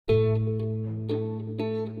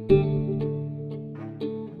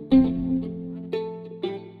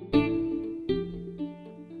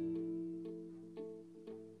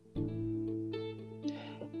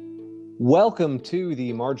Welcome to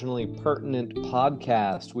the Marginally Pertinent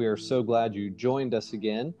podcast. We are so glad you joined us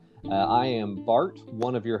again. I am Bart,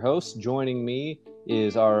 one of your hosts. Joining me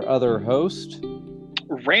is our other host,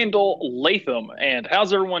 Randall Latham. And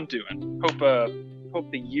how's everyone doing?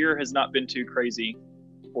 Hope the year has not been too crazy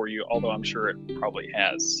for you, although I'm sure it probably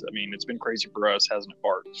has. I mean, it's been crazy for us, hasn't it,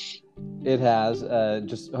 Bart? It has.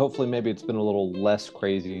 Just hopefully maybe it's been a little less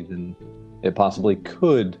crazy than it possibly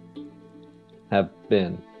could have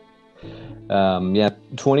been.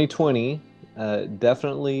 2020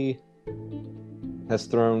 definitely has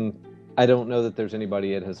thrown, I don't know that there's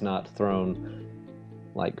anybody it has not thrown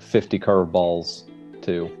like 50 curveballs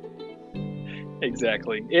to.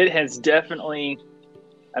 Exactly. It has definitely,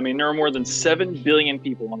 there are more than 7 billion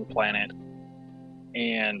people on the planet.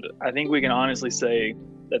 And I think we can honestly say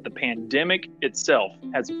that the pandemic itself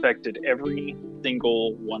has affected every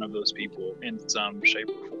single one of those people in some shape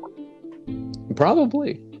or form.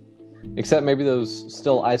 Probably. Except maybe those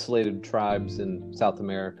still isolated tribes in South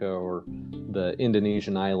America or the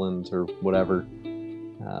Indonesian islands or whatever.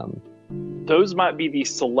 Those might be the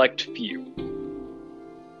select few.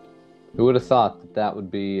 Who would have thought that would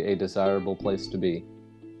be a desirable place to be?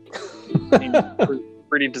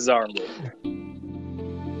 Pretty desirable.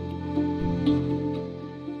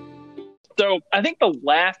 So I think the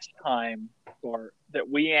last time, Bart, that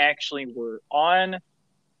we actually were on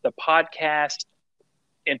the podcast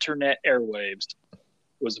internet airwaves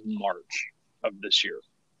was March of this year.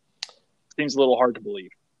 Seems a little hard to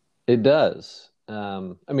believe. It does.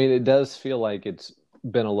 It does feel like it's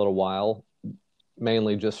been a little while,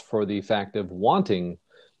 mainly just for the fact of wanting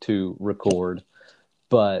to record,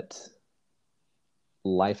 but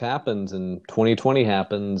life happens and 2020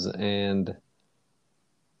 happens and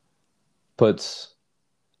puts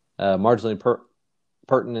marginally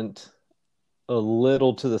pertinent a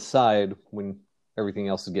little to the side when everything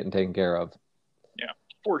else is getting taken care of. Yeah,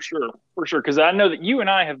 for sure. Because I know that you and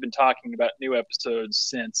I have been talking about new episodes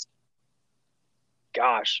since,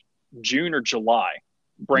 June or July.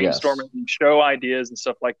 Brainstorming show ideas and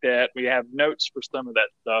stuff like that. We have notes for some of that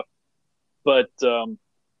stuff. But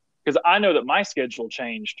because I know that my schedule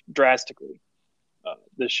changed drastically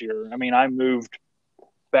this year. I moved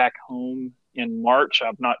back home in March.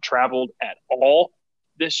 I've not traveled at all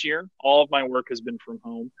this year. All of my work has been from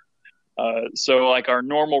home. So like our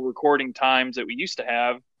normal recording times that we used to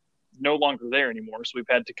have no longer there anymore. So we've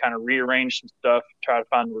had to kind of rearrange some stuff, try to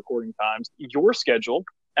find the recording times. Your schedule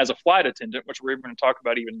as a flight attendant, which we're going to talk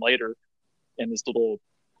about even later in this little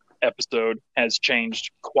episode, has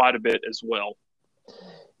changed quite a bit as well.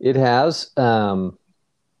 It has.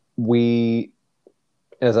 We,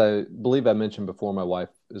 as I believe I mentioned before, my wife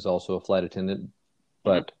is also a flight attendant,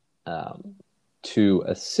 but to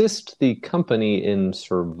assist the company in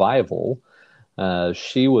survival,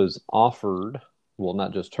 she was offered, well,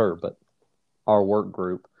 not just her, but our work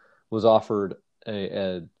group was offered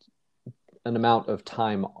an amount of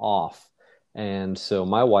time off. And so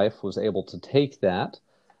my wife was able to take that.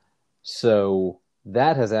 So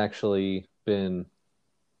that has actually been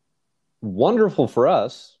wonderful for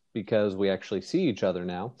us because we actually see each other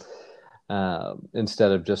now,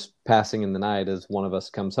 instead of just passing in the night as one of us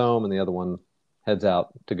comes home and the other one heads out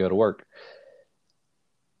to go to work.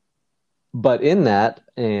 But in that,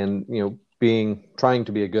 and trying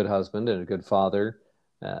to be a good husband and a good father,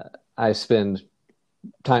 I spend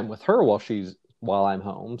time with her while I'm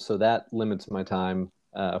home. So that limits my time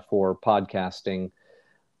for podcasting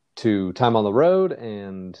to time on the road.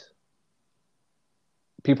 And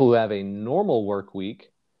people who have a normal work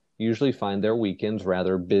week usually find their weekends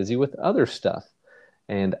rather busy with other stuff.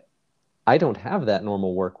 And I don't have that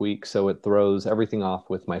normal work week, so it throws everything off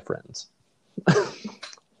with my friends.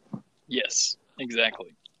 Yes,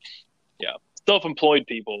 exactly. Yeah. Self-employed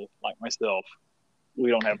people like myself,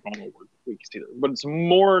 we don't have normal work weeks either. But it's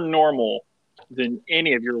more normal than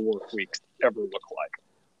any of your work weeks ever look like.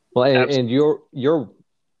 Well, and your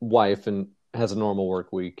wife has a normal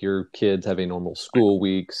work week. Your kids have a normal school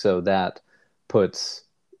week, so that puts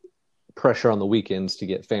pressure on the weekends to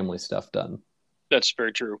get family stuff done. That's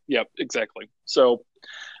very true. Yep, exactly. So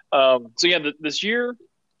this year,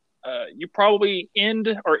 you probably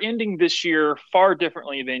ending this year far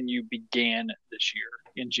differently than you began this year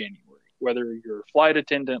in January. Whether you're a flight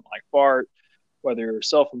attendant like Bart, whether you're a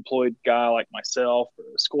self-employed guy like myself, or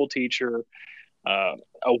a school teacher, a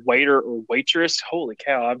waiter or waitress, holy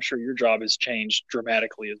cow, I'm sure your job has changed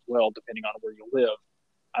dramatically as well, depending on where you live.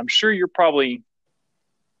 I'm sure you're probably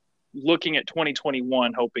looking at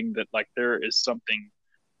 2021 hoping that there is something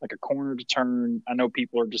like a corner to turn. I know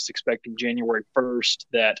people are just expecting January 1st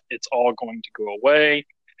that it's all going to go away.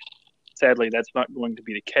 sadly, that's not going to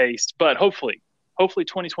be the case. But hopefully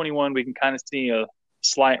 2021, we can kind of see a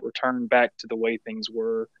slight return back to the way things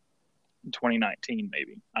were in 2019,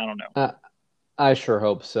 maybe. I don't know. I sure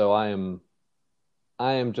hope so. I am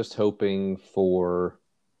just hoping for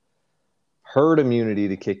herd immunity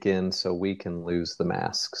to kick in so we can lose the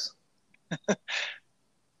masks.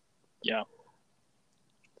 Yeah.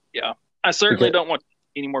 Yeah. I certainly don't want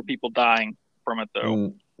any more people dying from it,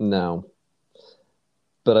 though. No.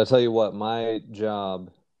 But I tell you what, my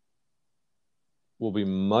job will be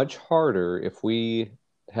much harder if we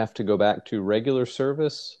have to go back to regular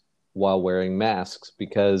service while wearing masks,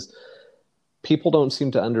 because people don't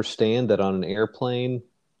seem to understand that on an airplane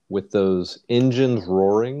with those engines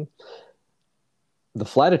roaring, the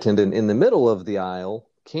flight attendant in the middle of the aisle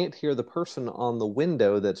can't hear the person on the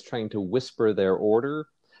window that's trying to whisper their order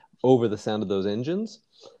over the sound of those engines.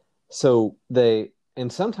 So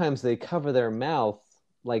sometimes they cover their mouth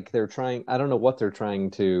like they're trying, I don't know what they're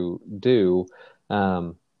trying to do.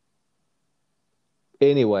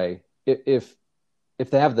 Anyway, if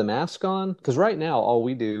they have the mask on, because right now all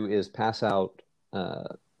we do is pass out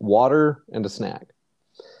water and a snack.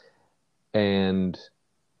 And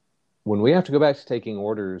when we have to go back to taking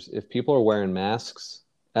orders, if people are wearing masks,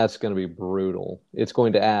 that's going to be brutal. It's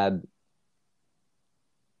going to add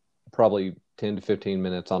probably 10 to 15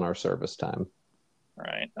 minutes on our service time.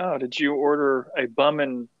 Right. Oh, did you order a bum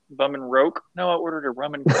and roke? No, I ordered a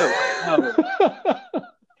rum and coke. Oh.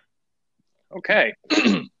 Okay.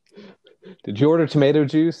 Did you order tomato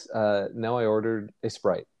juice? No, I ordered a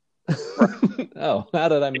Sprite. Right. Oh, how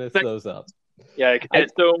did I miss those up? Yeah.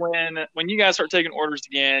 So when you guys start taking orders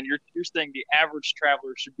again, you're saying the average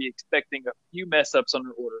traveler should be expecting a few mess ups on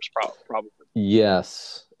their orders, probably.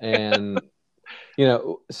 Yes, and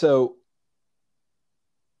so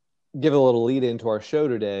give a little lead into our show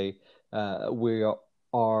today. We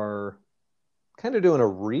are kind of doing a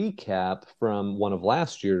recap from one of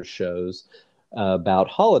last year's shows about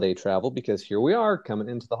holiday travel, because here we are coming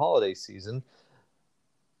into the holiday season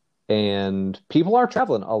and people are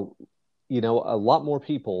traveling. A lot more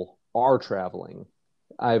people are traveling.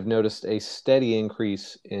 I've noticed a steady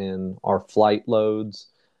increase in our flight loads.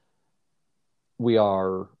 We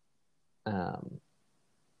are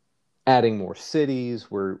adding more cities.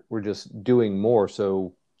 We're just doing more.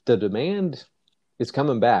 So the demand is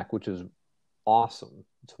coming back, which is awesome.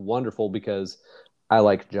 It's wonderful because I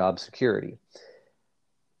like job security.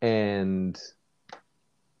 And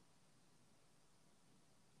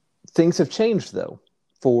things have changed, though,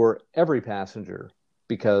 for every passenger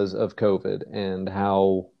because of COVID and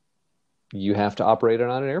how you have to operate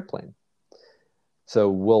on an airplane. So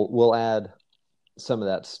we'll add some of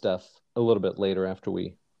that stuff a little bit later after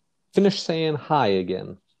we finish saying hi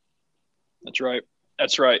again. That's right.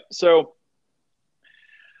 So,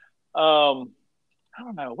 I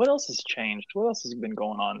don't know. What else has changed? What else has been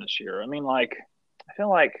going on this year? I mean, I feel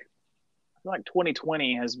like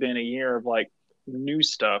 2020 has been a year of new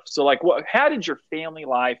stuff. So how did your family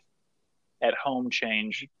life at home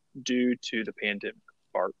change due to the pandemic,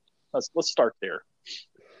 Bart? Let's start there.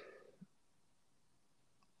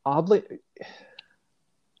 Oddly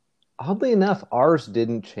enough, ours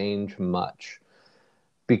didn't change much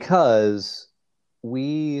because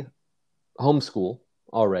we homeschool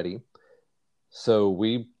already. So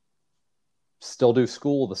we still do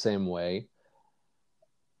school the same way.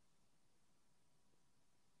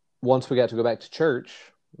 Once we got to go back to church,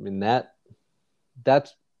 I mean, that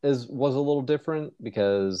was a little different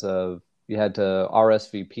because you had to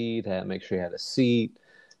RSVP to make sure you had a seat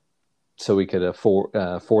so we could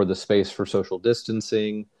afford the space for social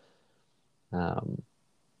distancing.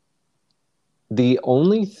 The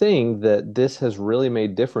only thing that this has really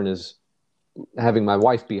made different is having my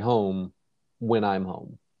wife be home when I'm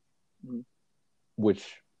home,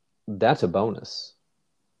 which that's a bonus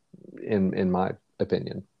in my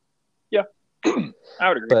opinion. Yeah, I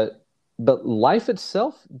would agree. But life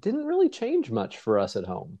itself didn't really change much for us at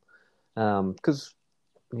home, because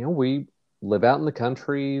we live out in the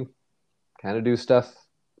country, kind of do stuff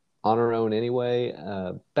on our own anyway.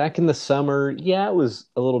 Back in the summer, yeah, it was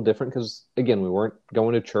a little different because, again, we weren't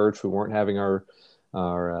going to church. We weren't having our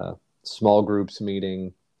small groups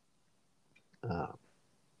meeting.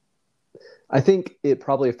 I think it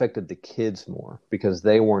probably affected the kids more because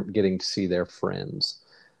they weren't getting to see their friends.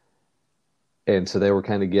 And so they were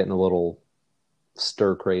kind of getting a little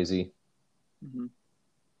stir crazy. Mm-hmm.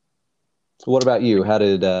 So what about you? How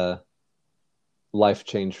did life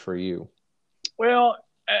change for you? Well,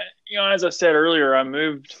 as I said earlier, I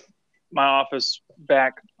moved my office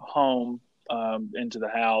back home into the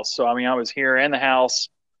house. So, I mean, I was here in the house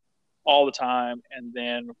all the time. And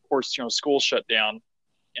then, of course, school shut down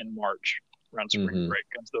in March around spring break.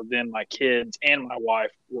 And so then my kids and my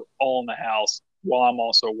wife were all in the house while I'm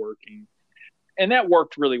also working. And that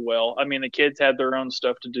worked really well. I mean, the kids had their own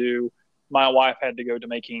stuff to do. My wife had to go to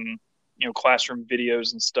making, classroom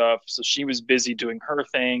videos and stuff. So she was busy doing her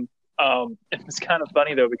thing. It's kind of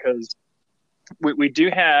funny though, because we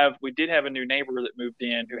did have a new neighbor that moved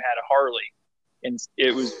in who had a Harley, and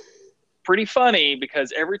it was pretty funny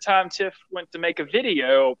because every time Tiff went to make a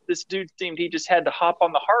video, this dude seemed he just had to hop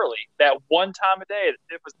on the Harley that one time a day that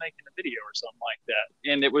Tiff was making a video or something like that.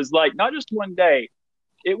 And it was like not just one day,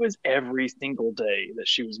 it was every single day that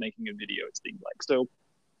she was making a video, it seemed like. So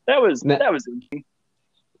that was easy.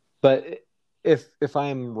 But if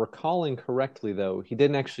I'm recalling correctly though, he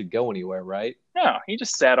didn't actually go anywhere, right? No, he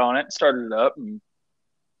just sat on it, started it up, and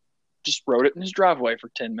just rode it in his driveway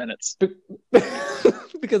for 10 minutes.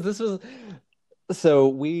 Because this was so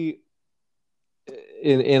we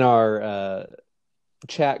in our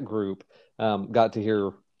chat group got to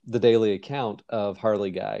hear the daily account of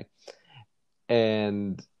Harley Guy,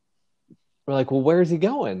 and we're like, well, where's he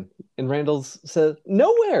going? And Randall says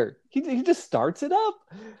nowhere. He just starts it up,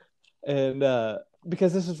 and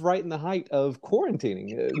because this is right in the height of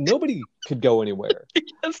quarantining, nobody could go anywhere.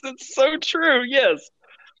 Yes, it's so true. Yes.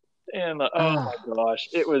 And oh my gosh,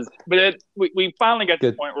 it was. But we finally got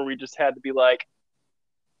to the point where we just had to be like,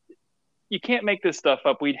 you can't make this stuff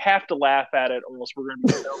up. We'd have to laugh at it, or else we're going to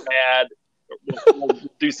be so mad. We'll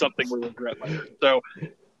do something we regret later. So,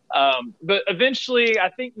 but eventually, I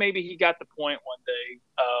think maybe he got the point one day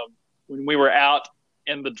when we were out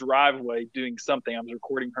in the driveway doing something. I was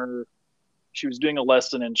recording her. She was doing a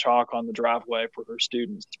lesson in chalk on the driveway for her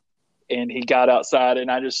students, and he got outside,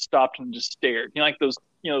 and I just stopped and just stared. Like those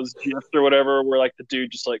gifs or whatever, where like the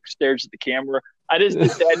dude just like stares at the camera. I just did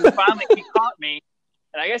that, and finally he caught me,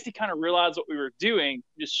 and I guess he kind of realized what we were doing,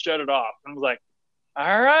 just shut it off, and was like,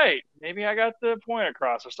 "All right, maybe I got the point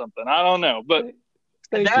across or something." I don't know, but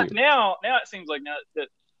now it seems like now that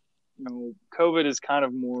COVID is kind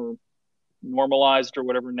of more normalized or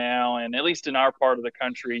whatever now, and at least in our part of the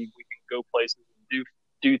country, we can go places and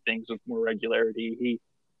do things with more regularity. He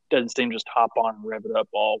doesn't seem to just hop on and rev it up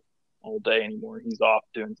all day anymore. He's off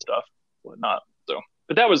doing stuff, whatnot. So,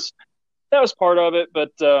 but that was part of it.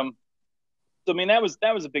 But so I mean, that was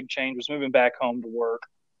a big change. Was moving back home to work.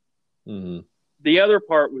 Mm-hmm. The other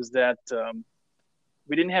part was that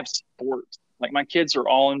we didn't have sports. Like my kids are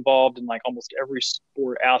all involved in like almost every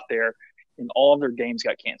sport out there, and all of their games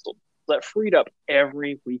got canceled. That freed up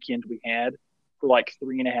every weekend we had for like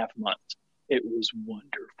 3.5 months. It was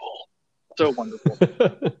wonderful, so wonderful.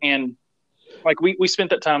 And like we spent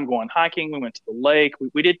that time going hiking. We went to the lake.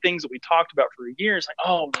 We did things that we talked about for years. Like,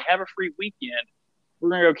 oh, we have a free weekend. We're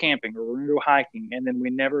going to go camping or we're going to go hiking. And then we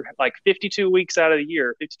never, like 52 weeks out of the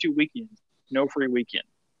year, 52 weekends, no free weekend.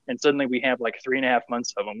 And suddenly we have like 3.5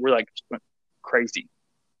 months of them. We're like just went crazy.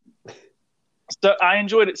 So I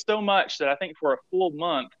enjoyed it so much that I think for a full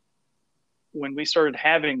month, when we started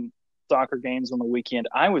having soccer games on the weekend,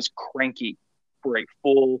 I was cranky for a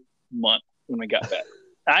full month when we got back.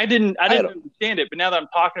 I didn't understand it, but now that I'm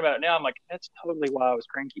talking about it now, I'm like, that's totally why I was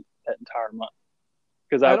cranky that entire month.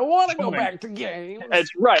 Because I don't want to go back to games.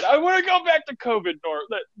 That's right. I want to go back to COVID, Nor.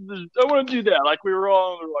 I want to do that. Like we were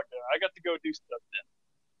all in the lockdown. I got to go do stuff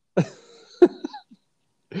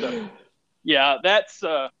then. So, yeah, that's.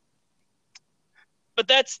 But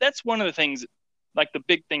that's one of the things. Like the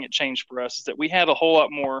big thing that changed for us is that we have a whole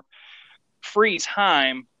lot more free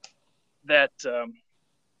time. That I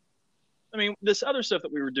mean, this other stuff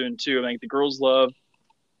that we were doing too. I think the girls love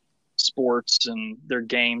sports and their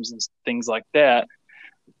games and things like that.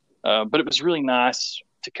 But it was really nice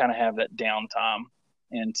to kind of have that downtime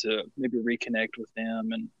and to maybe reconnect with them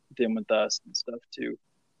and them with us and stuff too.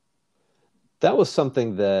 That was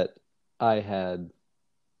something that I had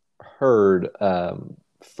heard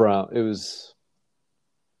from. It was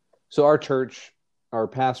so our church, our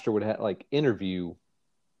pastor would interview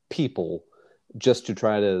people just to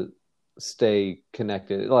try to stay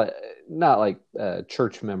connected, like not like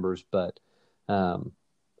church members, but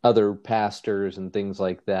other pastors and things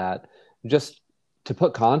like that, just to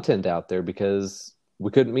put content out there because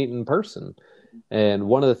we couldn't meet in person. And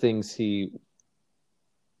one of the things he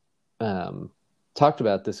talked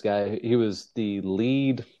about, this guy, he was the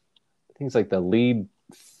lead, I think it's like the lead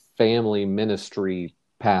family ministry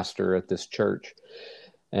pastor at this church.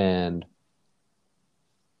 And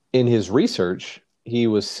in his research, he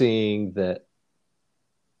was seeing that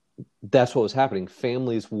that's what was happening.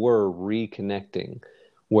 Families were reconnecting,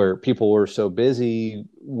 where people were so busy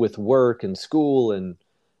with work and school and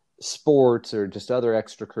sports or just other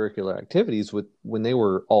extracurricular activities, when they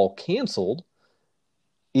were all canceled,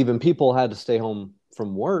 even people had to stay home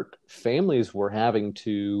from work. Families were having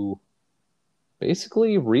to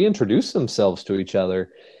basically reintroduce themselves to each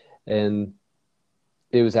other. And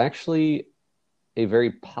it was actually a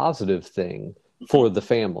very positive thing for the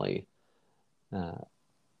family,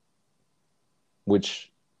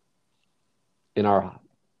 which in our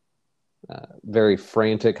very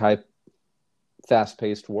frantic,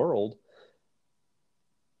 fast-paced world,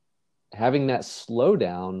 having that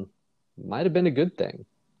slowdown might have been a good thing.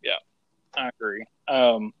 Yeah, I agree.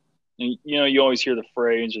 You always hear the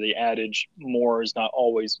phrase or the adage, more is not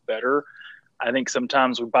always better. I think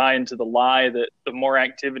sometimes we buy into the lie that the more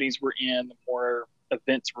activities we're in, the more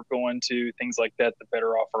events we're going to, things like that, the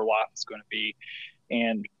better off our life is going to be.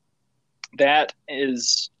 And that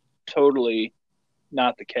is totally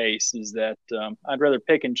not the case. Is that I'd rather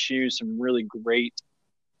pick and choose some really great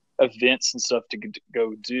events and stuff to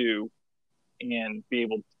go do and be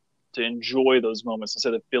able to enjoy those moments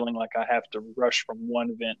instead of feeling like I have to rush from one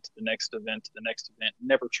event to the next event to the next event,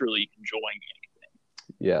 never truly enjoying anything.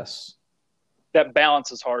 Yes. That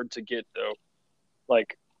balance is hard to get, though.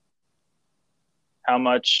 Like, how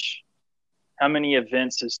many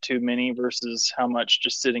events is too many versus how much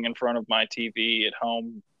just sitting in front of my TV at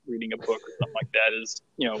home reading a book or something like that is,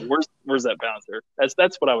 where's that balance there?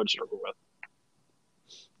 That's what I would struggle with.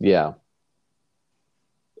 Yeah.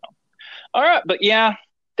 So. All right, but yeah,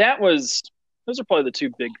 those are probably the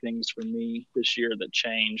two big things for me this year that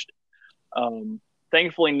changed.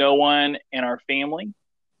 Thankfully, no one in our family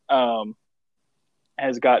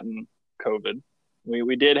has gotten COVID.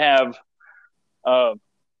 We did have a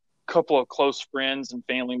couple of close friends and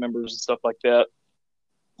family members and stuff like that.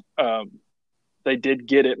 They did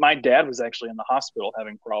get it. My dad was actually in the hospital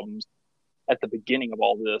having problems at the beginning of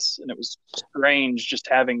all this, and it was strange just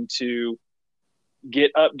having to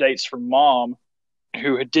get updates from Mom,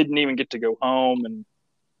 who didn't even get to go home and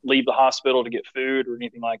leave the hospital to get food or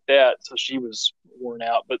anything like that. So she was worn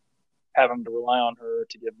out, but having to rely on her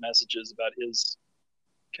to give messages about his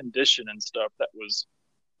condition and stuff, that was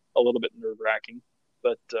a little bit nerve-wracking.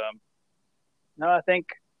 But no, I think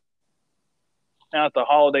now that the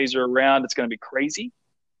holidays are around, it's going to be crazy.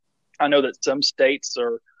 I know that some states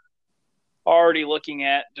are already looking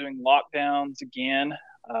at doing lockdowns again.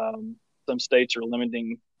 Some states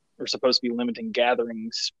are supposed to be limiting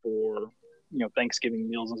gatherings for, Thanksgiving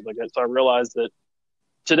meals and stuff like that. So I realized that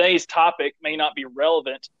today's topic may not be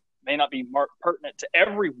relevant, may not be pertinent to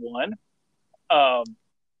everyone. But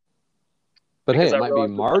hey, it might be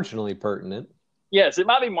marginally pertinent. Yes, it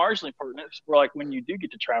might be marginally pertinent for like when you do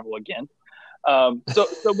get to travel again. So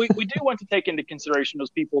we do want to take into consideration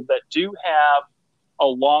those people that do have a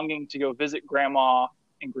longing to go visit grandma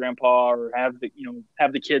and grandpa, or have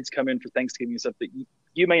the kids come in for Thanksgiving and stuff, that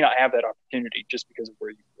you may not have that opportunity just because of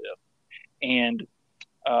where you live. And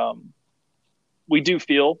we do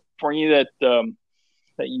feel for you that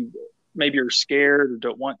you maybe are scared or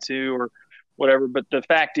don't want to or whatever. But the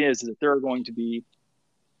fact is that there are going to be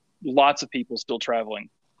lots of people still traveling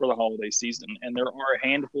for the holiday season, and there are a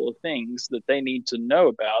handful of things that they need to know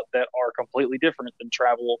about that are completely different than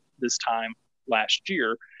travel this time last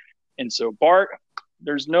year. And so, Bart,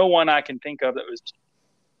 there's no one I can think of that was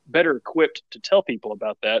better equipped to tell people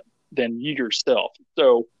about that than you yourself.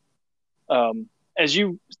 So, as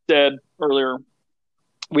you said earlier,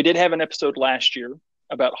 we did have an episode last year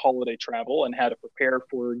about holiday travel and how to prepare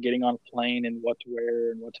for getting on a plane and what to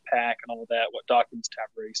wear and what to pack and all that, what documents to have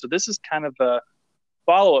ready. So this is kind of a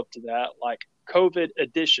follow-up to that, like COVID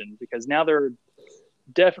edition, because now there are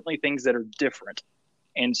definitely things that are different.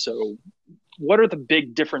 And so what are the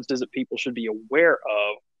big differences that people should be aware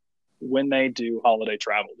of when they do holiday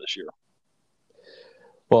travel this year?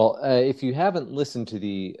 Well, if you haven't listened to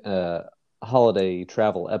the holiday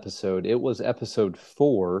travel episode, it was episode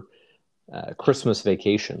 4, Christmas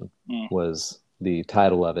Vacation was the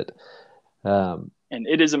title of it. And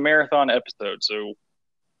it is a marathon episode, so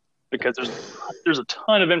because there's a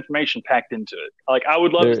ton of information packed into it. Like, I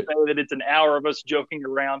would love to say that it's an hour of us joking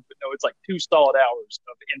around, but no, it's like 2 solid hours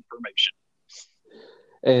of information.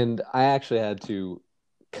 And I actually had to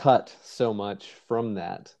cut so much from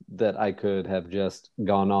that I could have just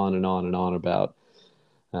gone on and on and on about.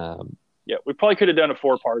 Yeah, we probably could have done a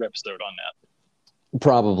 4-part episode on that.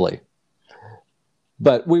 Probably.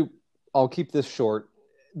 But I'll keep this short.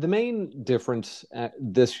 The main difference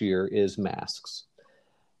this year is masks.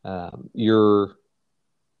 If you're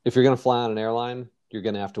going to fly on an airline, you're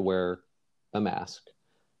going to have to wear a mask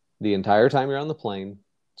the entire time you're on the plane.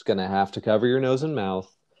 It's going to have to cover your nose and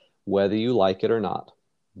mouth, whether you like it or not.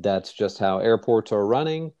 That's just how airports are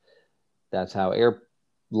running. That's how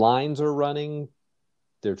airlines are running.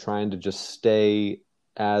 They're trying to just stay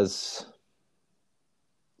as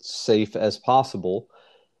safe as possible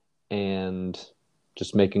and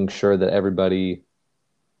just making sure that everybody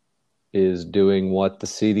is doing what the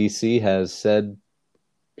CDC has said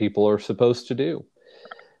people are supposed to do.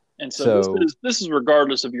 And so So this is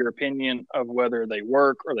regardless of your opinion of whether they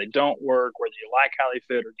work or they don't work, whether you like how they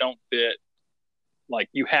fit or don't fit. Like,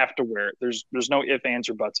 you have to wear it. There's no ifs, ands,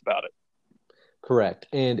 or buts about it. correct.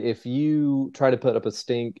 And if you try to put up a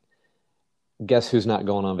stink, guess who's not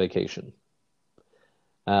going on vacation?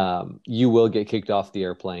 You will get kicked off the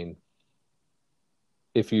airplane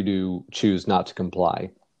if you do choose not to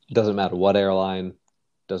comply. Doesn't matter what airline,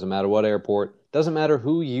 doesn't matter what airport, doesn't matter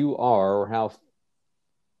who you are or how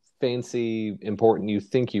fancy, important you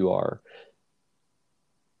think you are.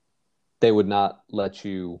 They would not let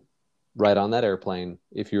you ride on that airplane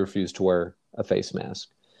if you refuse to wear a face mask.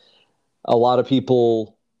 A lot of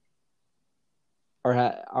people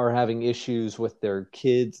are having issues with their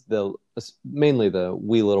kids, mainly the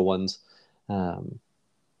wee little ones,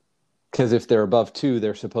 because if they're above 2,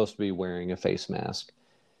 they're supposed to be wearing a face mask.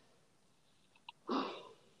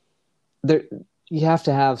 There, you have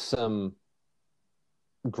to have some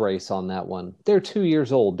grace on that one. They're 2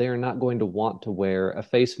 years old. They are not going to want to wear a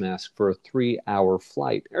face mask for a 3-hour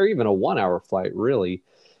flight or even a 1-hour flight, really.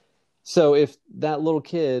 So if that little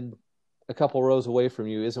kid a couple rows away from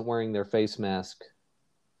you isn't wearing their face mask,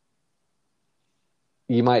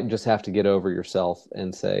 you might just have to get over yourself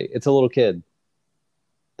and say, it's a little kid.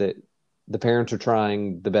 That the parents are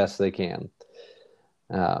trying the best they can.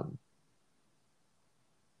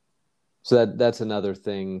 So that's another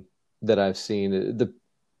thing that I've seen.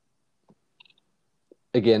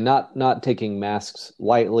 Again, not taking masks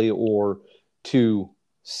lightly or too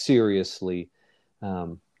seriously.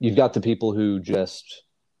 You've got the people who just,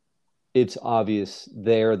 it's obvious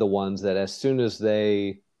they're the ones that as soon as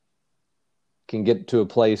they can get to a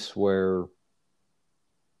place where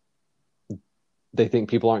they think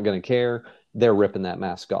people aren't going to care, they're ripping that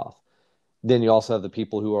mask off. Then you also have the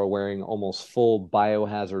people who are wearing almost full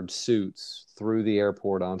biohazard suits through the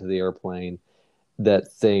airport onto the airplane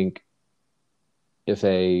that think if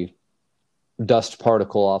a dust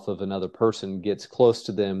particle off of another person gets close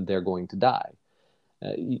to them, they're going to die.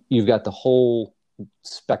 You've got the whole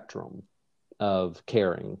spectrum of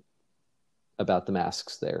caring about the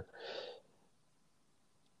masks there.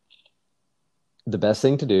 The best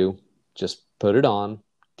thing to do, just put it on,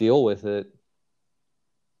 deal with it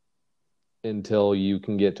until you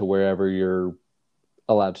can get to wherever you're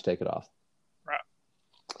allowed to take it off. Right.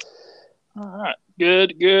 All right.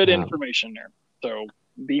 Good information there. So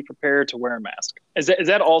be prepared to wear a mask. Is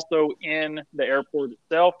that also in the airport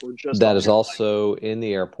itself, or just that is also in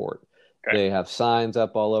the airport? Okay. They have signs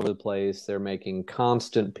up all over the place. They're making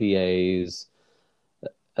constant PAs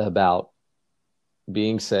about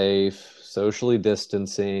being safe, socially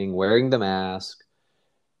distancing, wearing the mask.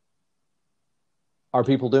 Are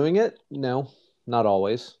people doing it? No, not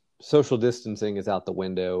always. Social distancing is out the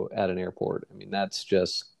window at an airport. I mean, it's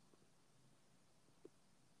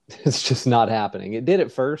just not happening. It did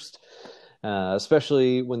at first,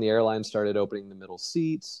 especially when the airlines started opening the middle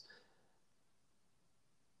seats.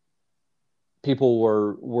 People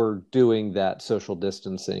were doing that social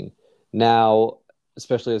distancing. Now,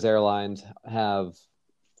 especially as airlines have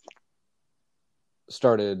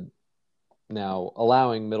started now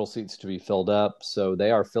allowing middle seats to be filled up, so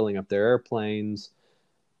they are filling up their airplanes.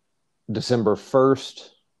 December 1st,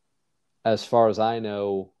 as far as I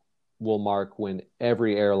know, will mark when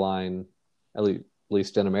every airline, at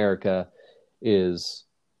least in America, is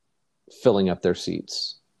filling up their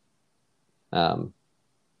seats.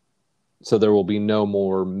 So there will be no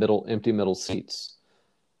more empty middle seats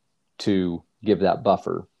to give that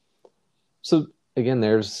buffer. So again,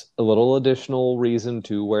 there's a little additional reason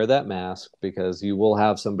to wear that mask because you will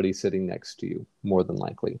have somebody sitting next to you, more than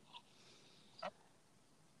likely.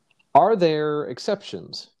 Are there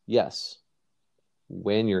exceptions? Yes.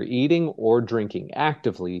 When you're eating or drinking,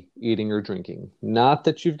 actively eating or drinking. Not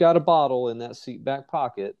that you've got a bottle in that seat back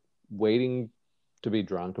pocket waiting to be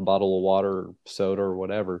drunk, a bottle of water or soda or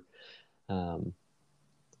whatever.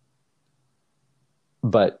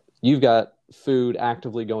 But you've got food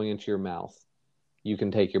actively going into your mouth. You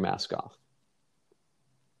can take your mask off.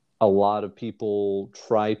 A lot of people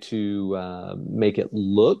try to make it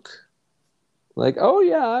look like, oh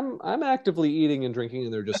yeah, I'm actively eating and drinking,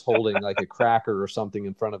 and they're just holding like a cracker or something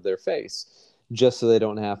in front of their face, just so they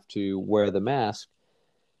don't have to wear the mask.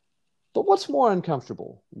 But what's more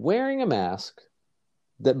uncomfortable? Wearing a mask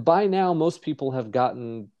that by now most people have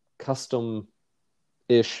gotten custom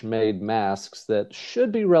ish made masks that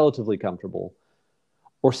should be relatively comfortable,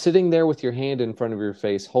 or sitting there with your hand in front of your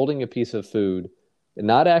face holding a piece of food and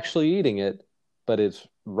not actually eating it, but it's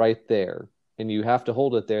right there and you have to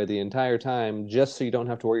hold it there the entire time just so you don't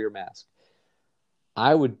have to wear your mask.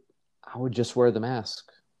 I would just wear the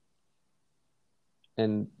mask.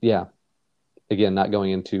 And yeah, again, not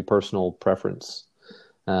going into personal preference.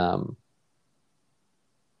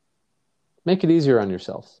 Make it easier on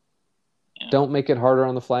yourself. Yeah. Don't make it harder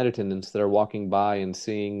on the flight attendants that are walking by and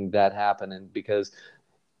seeing that happen. And because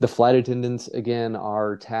the flight attendants, again,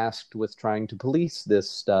 are tasked with trying to police this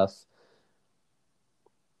stuff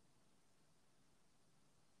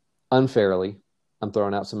unfairly. I'm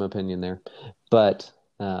throwing out some opinion there. But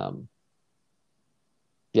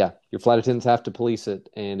yeah, your flight attendants have to police it.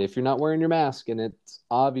 And if you're not wearing your mask and it's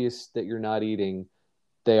obvious that you're not eating,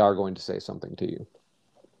 they are going to say something to you.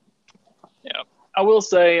 Yeah. I will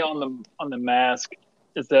say on the mask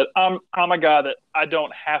is that I'm a guy that I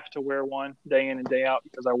don't have to wear one day in and day out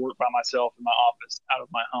because I work by myself in my office out of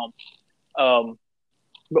my home.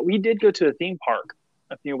 But we did go to a theme park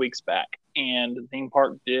a few weeks back, and the theme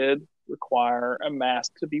park did require a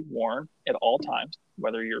mask to be worn at all times,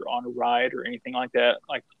 whether you're on a ride or anything like that.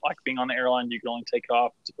 Like being on the airline, you can only take it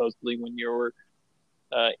off supposedly when you're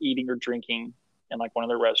eating or drinking in like one of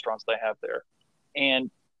the restaurants they have there.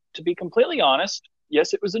 And to be completely honest,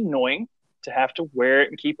 yes, it was annoying to have to wear it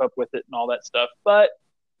and keep up with it and all that stuff. But,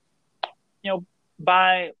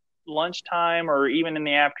 by lunchtime or even in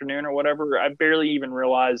the afternoon or whatever, I barely even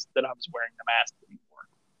realized that I was wearing the mask anymore.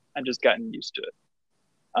 I'd just gotten used to it.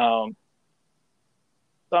 So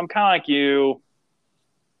I'm kind of like you.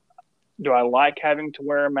 Do I like having to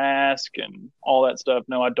wear a mask and all that stuff?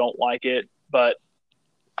 No, I don't like it, but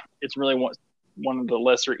it's really one of the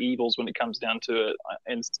lesser evils when it comes down to it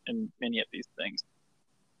in many of these things.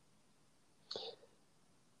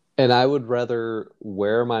 And I would rather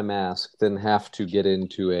wear my mask than have to get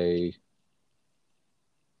into a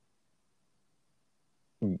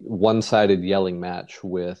one-sided yelling match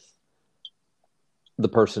with the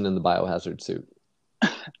person in the biohazard suit.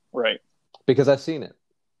 Right. Because I've seen it.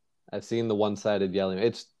 I've seen the one-sided yelling.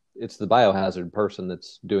 It's the biohazard person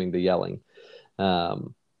that's doing the yelling.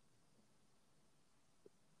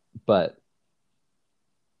 But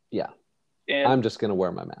yeah, I'm just going to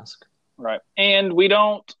wear my mask. Right. And we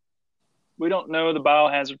don't know the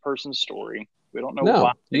biohazard person's story. We don't know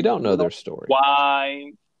why. You don't know their story.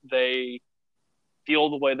 Why they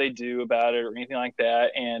feel the way they do about it or anything like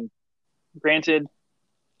that. And granted,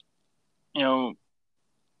 COVID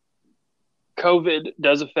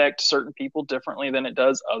does affect certain people differently than it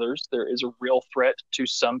does others. There is a real threat to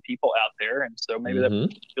some people out there. And so maybe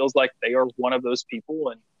that feels like they are one of those people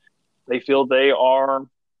and they feel they are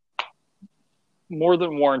more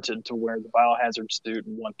than warranted to wear the biohazard suit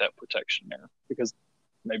and want that protection there because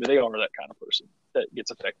maybe they are that kind of person that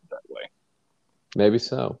gets affected that way. Maybe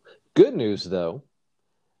so. Good news, though.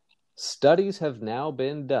 Studies have now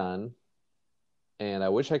been done, and I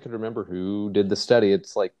wish I could remember who did the study.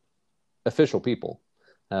 It's like official people,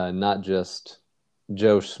 not just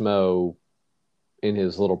Joe Schmo in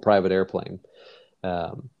his little private airplane.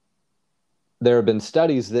 There have been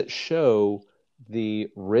studies that show the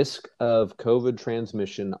risk of COVID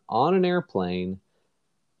transmission on an airplane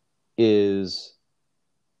is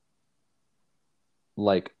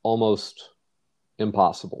like almost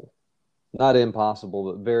impossible. Not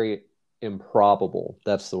impossible, but very improbable.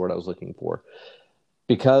 That's the word I was looking for.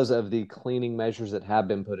 Because of the cleaning measures that have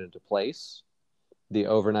been put into place, the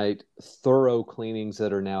overnight thorough cleanings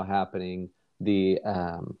that are now happening, the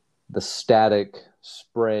static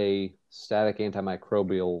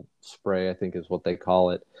antimicrobial spray, I think is what they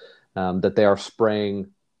call it, that they are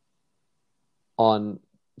spraying on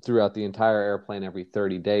throughout the entire airplane every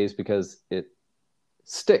 30 days because it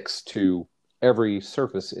sticks to every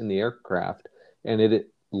surface in the aircraft and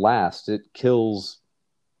it lasts. It kills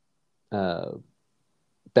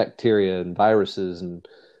bacteria and viruses and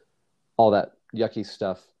all that yucky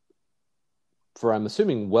stuff for, I'm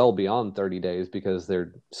assuming, well beyond 30 days because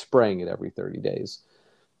they're spraying it every 30 days.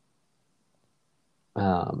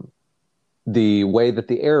 The way that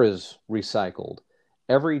the air is recycled,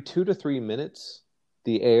 every 2 to 3 minutes,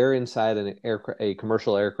 the air inside a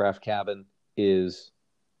commercial aircraft cabin is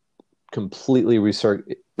completely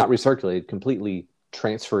not recirculated, completely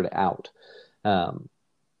transferred out.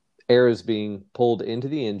 Air is being pulled into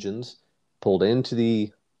the engines, pulled into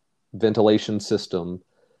the ventilation system,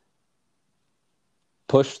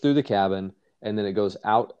 pushed through the cabin, and then it goes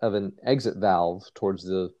out of an exit valve towards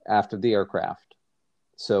the aft of the aircraft.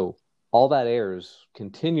 So all that air is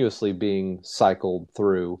continuously being cycled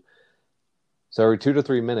through So every 2 to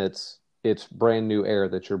 3 minutes, it's brand new air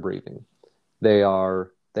that you're breathing. They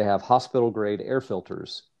have hospital grade air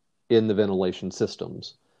filters in the ventilation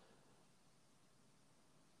systems.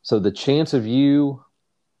 So the chance of you,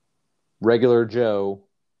 regular Joe,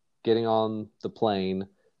 getting on the plane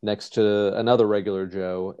next to another regular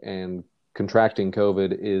Joe and contracting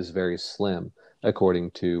COVID is very slim,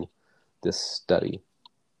 according to this study.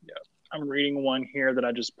 Yeah. I'm reading one here that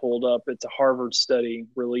I just pulled up. It's a Harvard study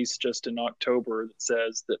released just in October that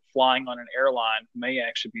says that flying on an airline may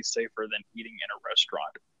actually be safer than eating in a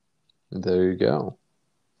restaurant. There you go.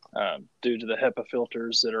 Due to the HEPA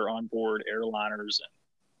filters that are on board airliners and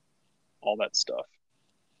all that stuff.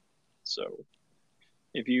 So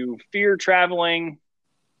if you fear traveling,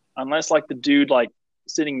 unless like the dude like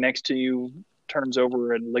sitting next to you turns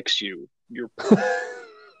over and licks you, you're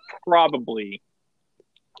probably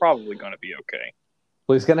going to be okay.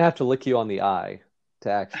 Well, he's going to have to lick you on the eye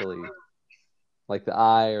to actually, like the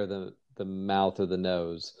eye or the mouth or the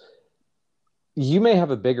nose. You may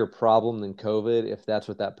have a bigger problem than COVID if that's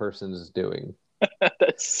what that person is doing.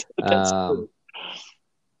 that's true.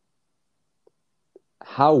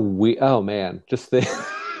 Oh man, just think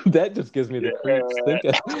that just gives me the creeps.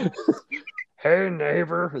 Hey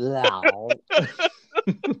neighbor.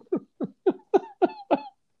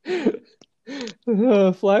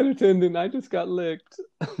 Flight attendant, I just got licked.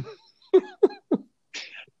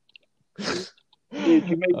 Dude,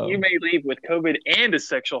 you may leave with COVID and a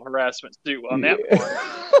sexual harassment suit on that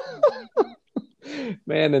one.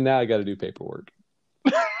 Man, and now I got to do paperwork.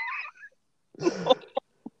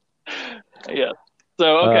 Yeah.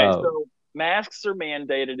 So, okay. So masks are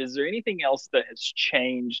mandated. Is there anything else that has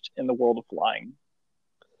changed in the world of flying?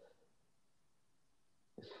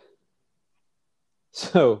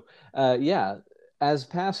 So, yeah, as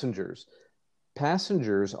passengers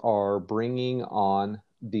are bringing on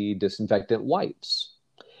the disinfectant wipes,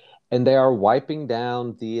 and they are wiping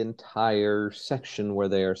down the entire section where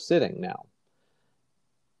they are sitting now.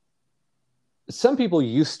 Some people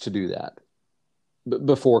used to do that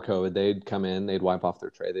before COVID. They'd come in, they'd wipe off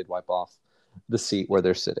their tray, they'd wipe off the seat where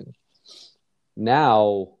they're sitting.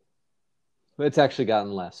 Now, it's actually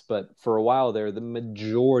gotten less, but for a while there, the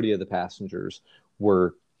majority of the passengers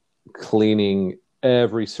were cleaning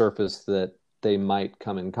every surface that they might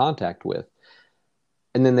come in contact with.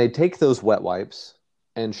 And then they take those wet wipes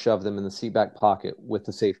and shove them in the seat back pocket with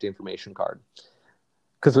the safety information card.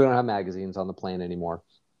 Because we don't have magazines on the plane anymore.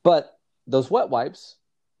 But those wet wipes,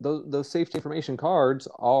 those safety information cards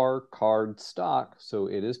are card stock. So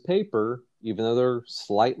it is paper, even though they're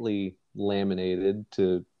slightly laminated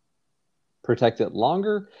to protect it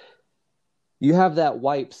longer. You have that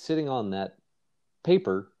wipe sitting on that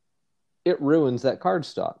paper, it ruins that card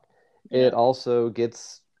stock. Yeah. It also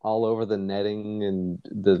gets all over the netting and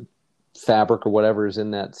the fabric or whatever is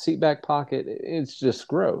in that seat back pocket. It's just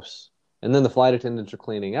gross. And then the flight attendants are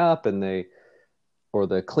cleaning up, and or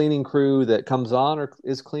the cleaning crew that comes on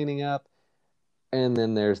is cleaning up. And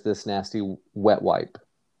then there's this nasty wet wipe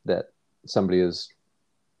that somebody has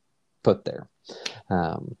put there.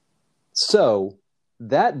 So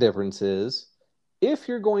that difference is, if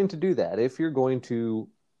you're going to do that, if you're going to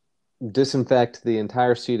disinfect the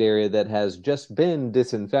entire seat area that has just been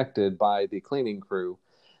disinfected by the cleaning crew,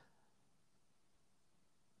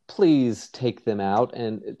 please take them out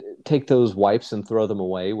and take those wipes and throw them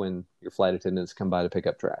away when your flight attendants come by to pick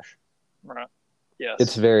up trash. Right. Yes.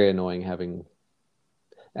 It's very annoying having...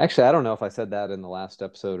 Actually, I don't know if I said that in the last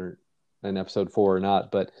episode or in episode 4 or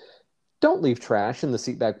not, but don't leave trash in the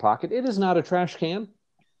seat back pocket. It is not a trash can.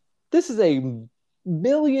 This is a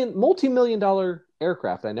multi-million-dollar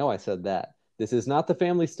aircraft. I know I said that. This is not the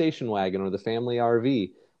family station wagon or the family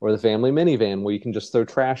RV or the family minivan where you can just throw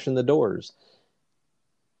trash in the doors.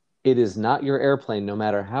 It is not your airplane, no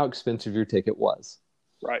matter how expensive your ticket was.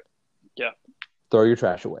 Right. Yeah. Throw your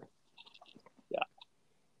trash away. Yeah.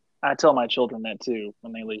 I tell my children that too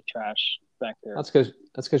when they leave trash back there. That's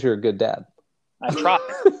because you're a good dad. I try.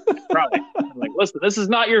 I'm like, listen, this is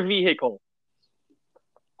not your vehicle.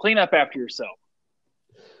 Clean up after yourself.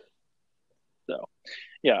 So,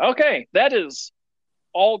 yeah, okay, that is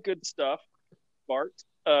all good stuff, Bart.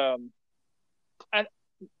 I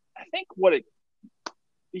think what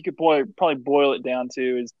you could probably boil it down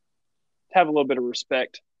to is have a little bit of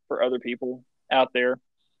respect for other people out there.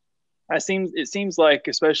 It seems like,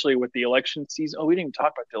 especially with the election season. Oh, we didn't even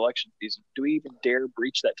talk about the election season. Do we even dare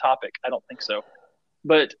breach that topic? I don't think so.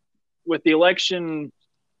 But with the election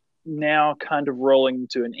now kind of rolling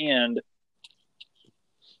to an end,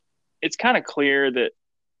 it's kind of clear that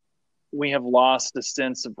we have lost a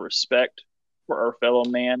sense of respect for our fellow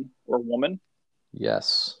man or woman.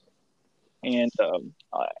 Yes. And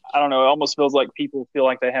I don't know, it almost feels like people feel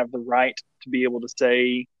like they have the right to be able to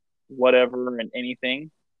say whatever and anything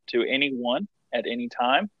to anyone at any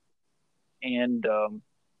time. And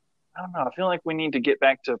I don't know, I feel like we need to get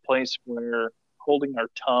back to a place where holding our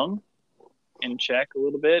tongue in check a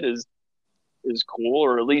little bit is cool,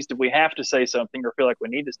 or at least if we have to say something or feel like we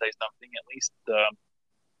need to say something, at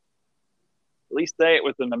least say it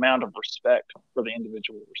with an amount of respect for the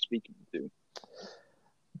individual we're speaking to.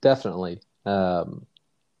 Definitely.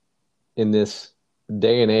 In this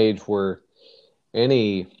day and age where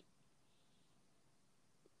any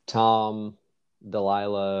Tom,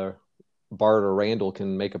 Delilah, Bart, or Randall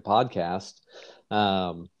can make a podcast,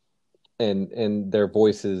 and their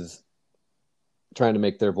voices, trying to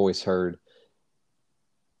make their voice heard.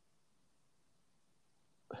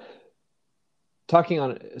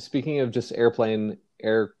 Speaking of just airplane,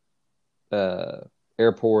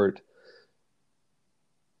 airport,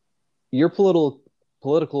 your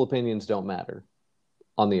political opinions don't matter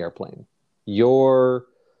on the airplane. Your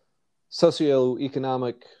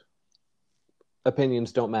socioeconomic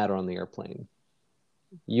opinions don't matter on the airplane.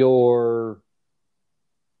 Your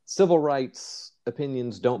civil rights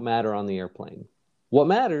opinions don't matter on the airplane. What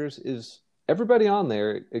matters is everybody on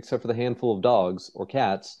there, except for the handful of dogs or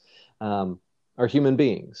cats, are human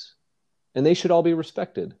beings, and they should all be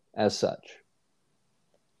respected as such.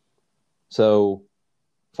 So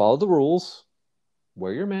follow the rules,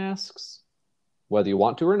 wear your masks, whether you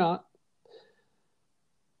want to or not.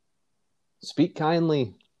 Speak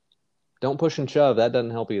kindly. Don't push and shove. That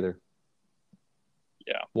doesn't help either.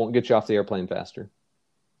 Yeah. Won't get you off the airplane faster.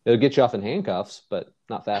 It'll get you off in handcuffs, but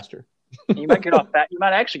not faster. You might get off you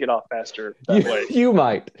might actually get off faster that way. You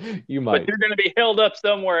might. But you're going to be held up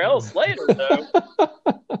somewhere else later, though.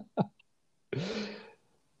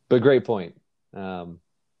 But great point. I'm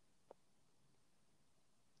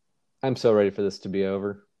so ready for this to be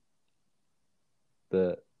over.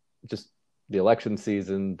 The election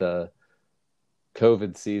season, the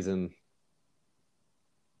COVID season.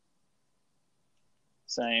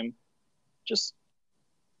 Same. Just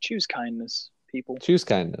choose kindness, people. Choose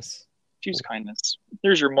kindness. Choose kindness.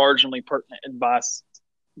 There's your marginally pertinent advice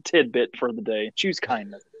tidbit for the day. Choose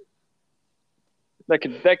kindness. That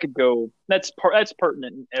could go. That's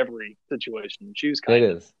pertinent in every situation. Choose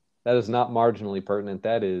kindness. It is. That is not marginally pertinent.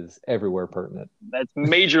 That is everywhere pertinent. That's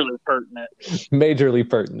majorly pertinent. Majorly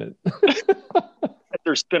pertinent.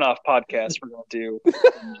 There's spin-off podcasts we're going to do.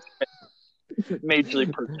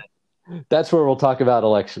 Majorly pertinent. That's where we'll talk about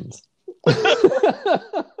elections.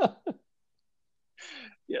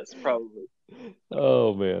 Yes, probably.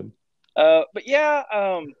 Oh, man. But yeah,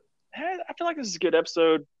 I feel like this is a good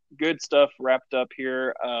episode. Good stuff wrapped up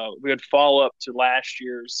here. We had follow-up to last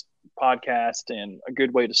year's podcast and a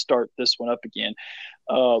good way to start this one up again.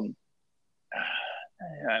 I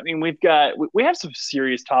mean, we have some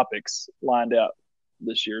serious topics lined up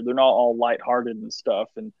this year. They're not all lighthearted and stuff.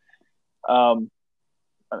 And I'm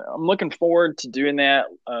looking forward to doing that.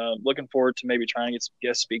 Looking forward to maybe trying to get some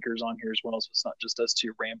guest speakers on here as well, so it's not just us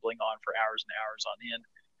two rambling on for hours and hours on end.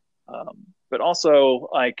 But also,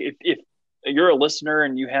 like, if you're a listener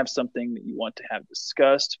and you have something that you want to have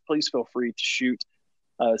discussed, please feel free to shoot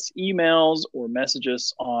us emails or message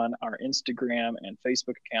us on our Instagram and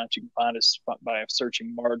Facebook accounts. You can find us by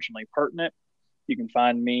searching Marginally Pertinent. You can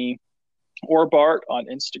find me or Bart on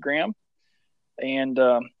Instagram. And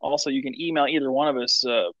also you can email either one of us,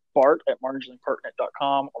 Bart at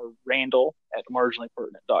marginallypertinent.com or Randall at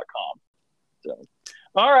marginallypertinent.com. So,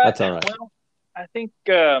 all right. That's all right. Well, I think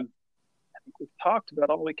we've talked about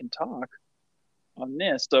all we can talk on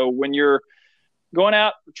this. So when you're going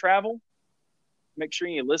out for travel, make sure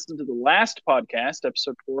you listen to the last podcast,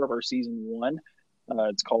 episode 4 of our season 1.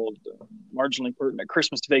 It's called Marginally Pertinent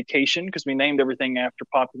Christmas Vacation, because we named everything after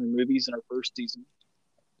popular movies in our first season.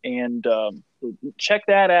 And check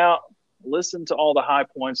that out. Listen to all the high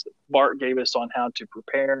points that Bart gave us on how to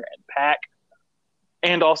prepare and pack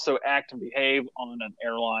and also act and behave on an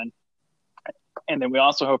airline. And then we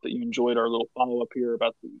also hope that you enjoyed our little follow-up here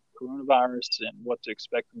about the coronavirus and what to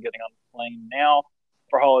expect from getting on the plane now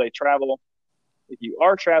for holiday travel. If you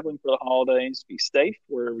are traveling for the holidays, be safe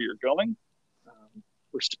wherever you're going.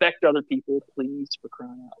 Respect other people, please, for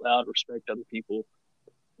crying out loud. Respect other people.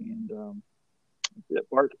 And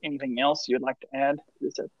Bart, anything else you'd like to add to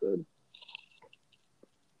this episode?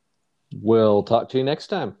 We'll talk to you next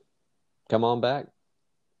time. Come on back.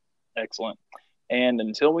 Excellent. And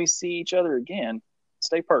until we see each other again,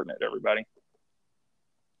 stay pertinent, everybody.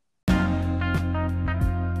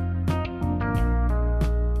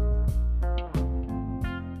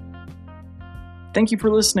 Thank you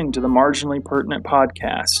for listening to the Marginally Pertinent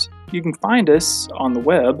podcast. you can find us on the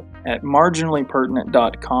web at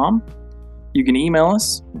marginallypertinent.com. You can email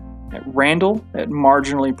us at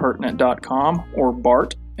randall@marginallypertinent.com or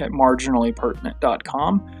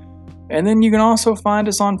bart@marginallypertinent.com. And then you can also find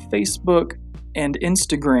us on Facebook and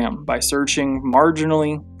Instagram by searching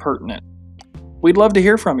Marginally Pertinent. We'd love to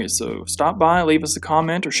hear from you, so stop by, leave us a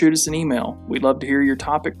comment, or shoot us an email. We'd love to hear your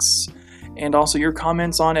topics and also your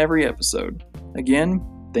comments on every episode. Again,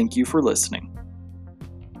 thank you for listening.